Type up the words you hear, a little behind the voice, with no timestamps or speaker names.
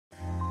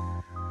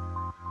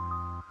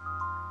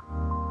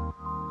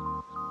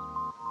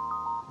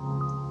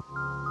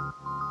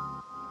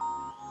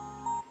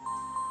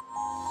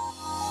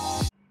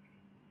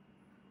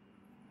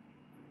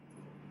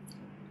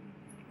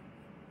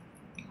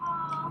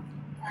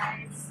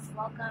guys,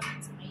 welcome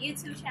to my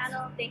YouTube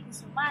channel. Thank you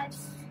so much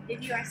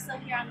if you are still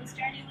here on this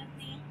journey with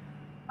me.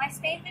 My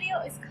Spain video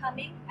is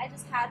coming. I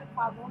just had a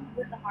problem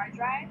with the hard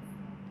drive.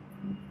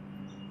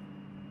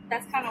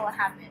 That's kind of what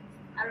happened.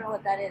 I don't know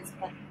what that is,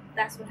 but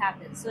that's what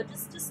happened. So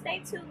just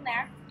stay tuned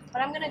there.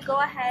 But I'm gonna go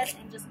ahead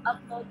and just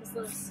upload this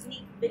little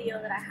sneak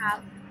video that I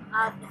have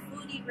of the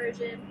foodie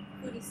version,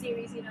 foodie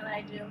series, you know, that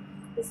I do.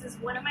 This is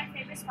one of my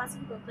favorite spots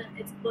in Brooklyn.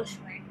 It's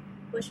Bushwick.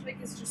 Bushwick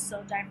is just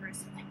so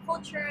diverse in like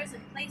cultures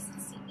and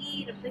places to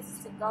eat and places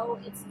to go.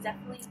 It's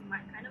definitely my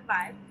kind of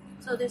vibe.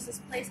 So there's this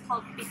place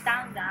called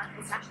Pitanga.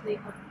 It's actually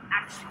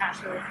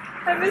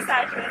I miss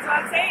Ashley. That's what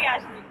I'm saying,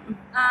 Ashley.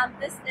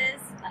 This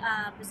is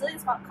a Brazilian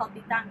spot called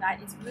Pitanga.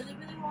 It's really,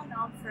 really well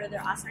known for their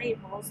açaí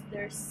rolls.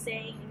 They're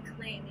saying and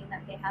claiming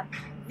that they have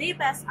the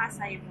best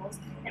açaí rolls.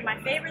 And my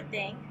favorite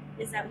thing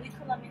is that we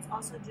Colombians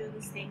also do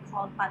this thing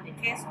called pan de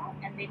queso,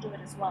 and they do it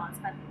as well. It's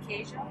pan de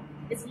queijo.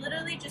 It's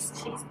literally just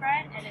cheese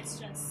bread, and it's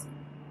just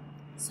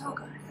so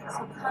good.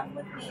 So come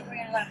with me. We're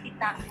gonna go to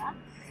Pitanga.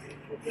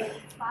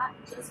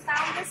 Just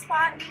found this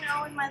spot, you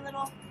know, in my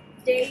little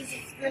days of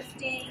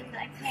thrifting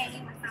that I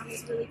came. I found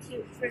this really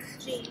cute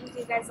thrift jeans. Do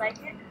you guys like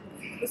it?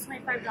 It was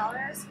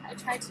 $25. I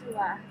tried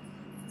to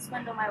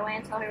swindle my way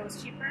and tell her it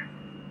was cheaper,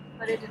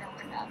 but it didn't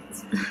work out.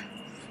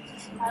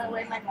 By the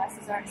way, my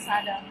glasses are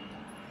inside a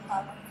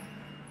column.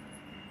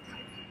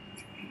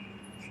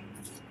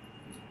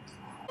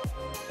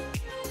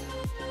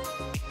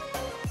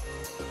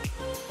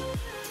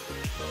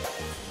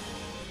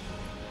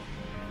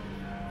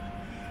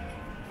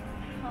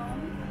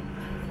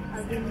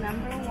 Of the #1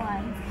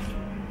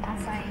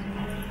 açaí.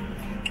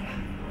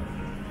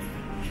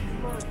 It's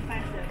a little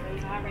expensive, but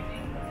you know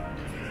everything.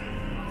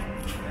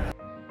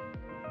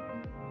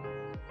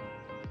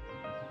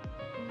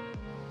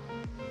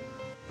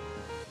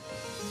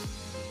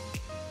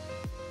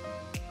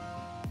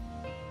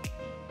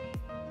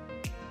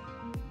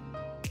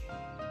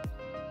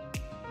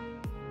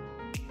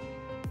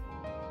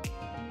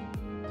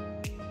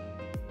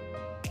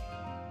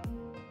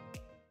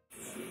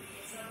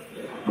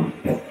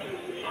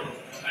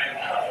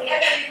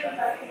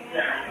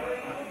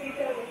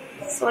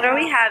 So what are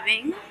we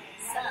having?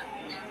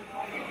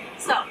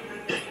 So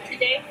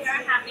today we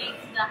are having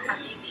the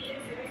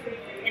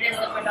HELLLERRRR. It is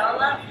the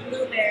granola,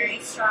 blueberry,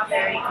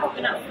 strawberry,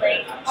 coconut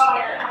flake,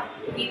 chia,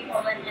 wheat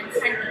pollen, and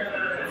honey.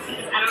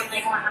 I don't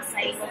like my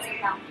açaí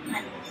without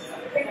honey.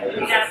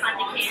 We got a pan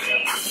de queijo.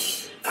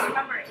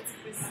 Remember, it's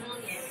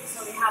Brazilian,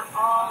 so we have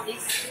all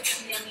these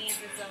yummy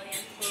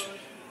Brazilian food.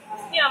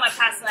 You know, in my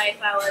past life,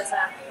 I was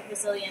a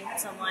Brazilian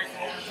someone.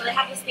 So they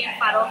have this thing,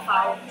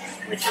 farofa,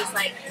 which is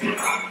like,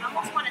 I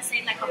almost want to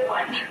say like a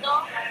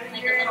polvito,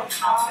 like a little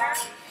powder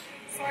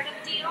sort of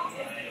deal.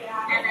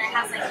 And then it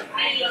has like the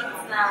beans,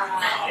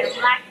 the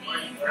black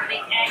beans, the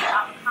big egg,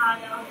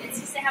 avocado. It's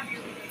just, they have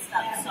really good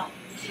stuff. So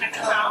check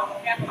them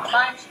out. They have a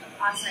bunch of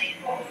açaí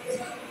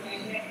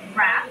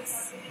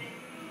wraps,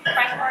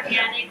 fresh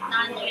organic,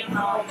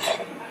 non-GMO,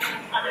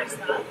 other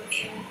stuff,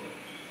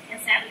 and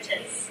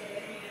sandwiches.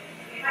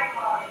 This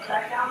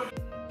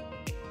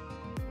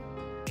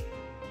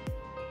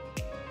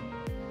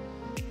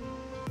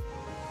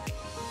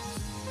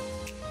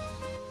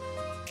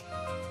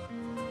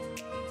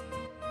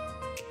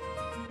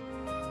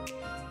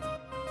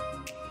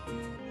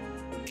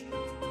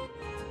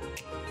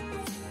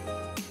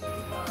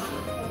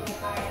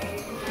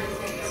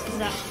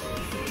is a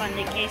pan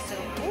de queso.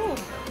 Ooh,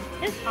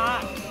 it's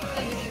hot.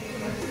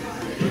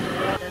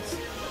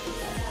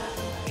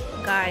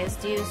 Guys,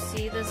 do you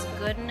see this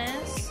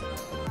goodness?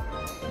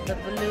 The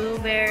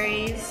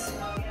blueberries,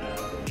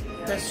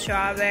 the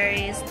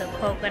strawberries, the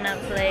coconut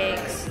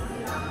flakes.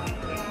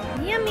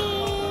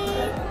 Yummy!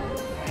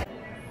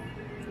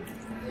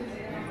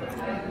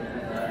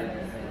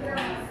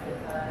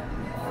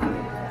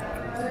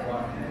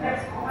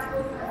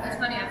 It's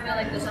funny, I feel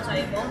like this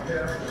açaí bowl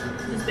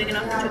is big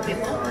enough for 2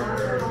 people.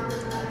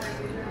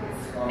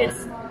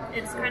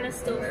 It's kind of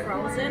still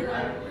frozen,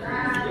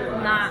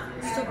 not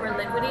super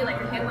liquidy.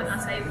 Like I hate when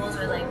açaí bowls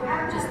are like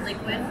just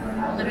liquid,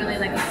 literally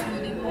like a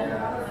smoothie bowl.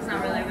 It's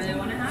not really what I really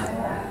want to have,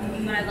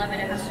 but I love it.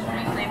 It has so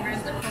many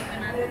flavors: the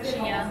coconut, the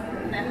chia,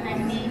 the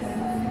honey,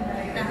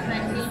 the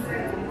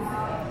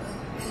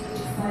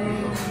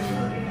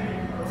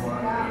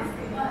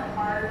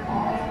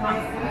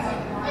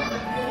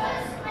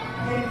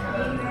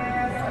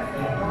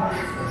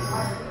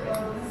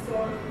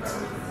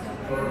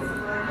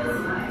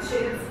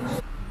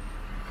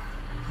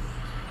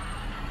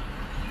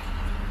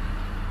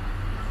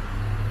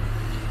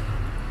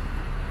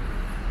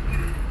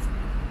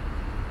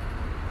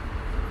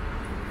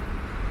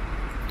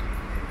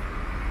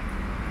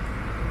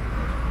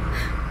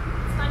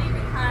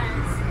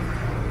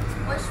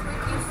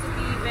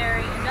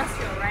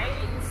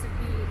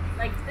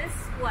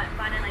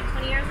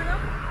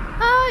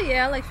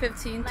Yeah, like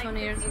 15, 20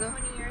 years ago.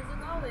 20 years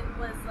ago, it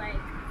was like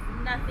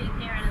nothing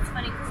here, and it's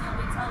funny because when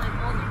we tell like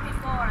older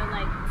people or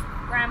like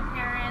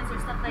grandparents or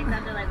stuff like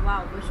that, they're like,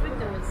 wow, Bushwick,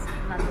 there was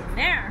nothing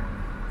there.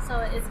 So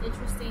it's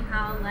interesting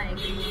how like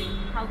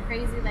how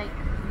crazy like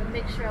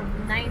mixture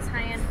of nice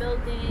high-end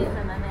buildings,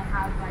 and then they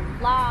have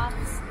like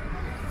lofts.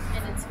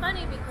 And it's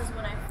funny because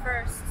when I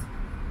first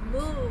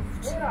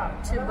moved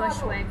to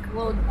Bushwick,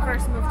 well,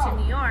 first moved to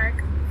New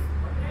York,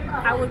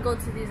 I would go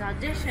to these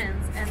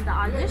auditions, and the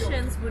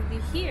auditions would be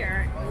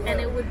here, and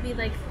it would be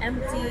like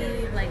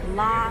empty, like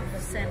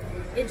lofts, and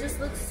it just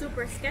looked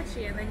super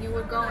sketchy. And then you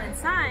would go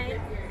inside,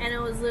 and it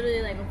was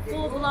literally like a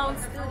full-blown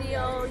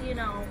studio, you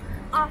know.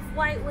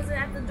 Off-White was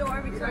at the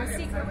door because the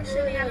Secret was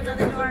shooting at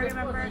another door,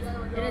 remember?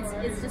 And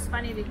it's just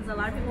funny because a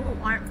lot of people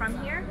who aren't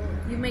from here,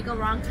 you make a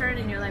wrong turn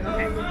and you're like,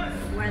 okay,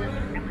 where the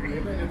fuck am I?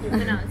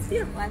 But no, it's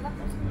beautiful. I love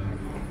it.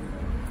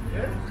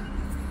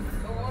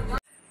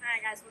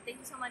 Alright guys, well thank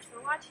you so much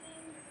for watching.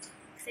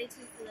 Stay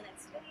tuned for the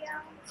next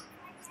video.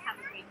 Have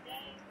a great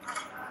day.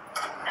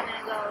 I'm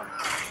gonna go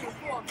to the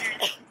pool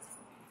apparently.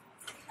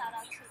 Shout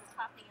out to the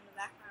coughing in the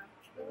background.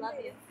 We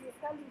love you.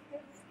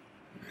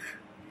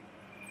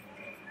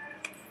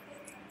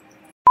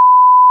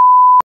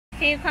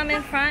 Can you come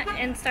in front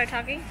and start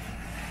talking?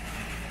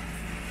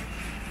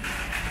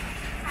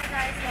 Hi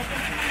guys, welcome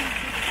to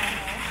my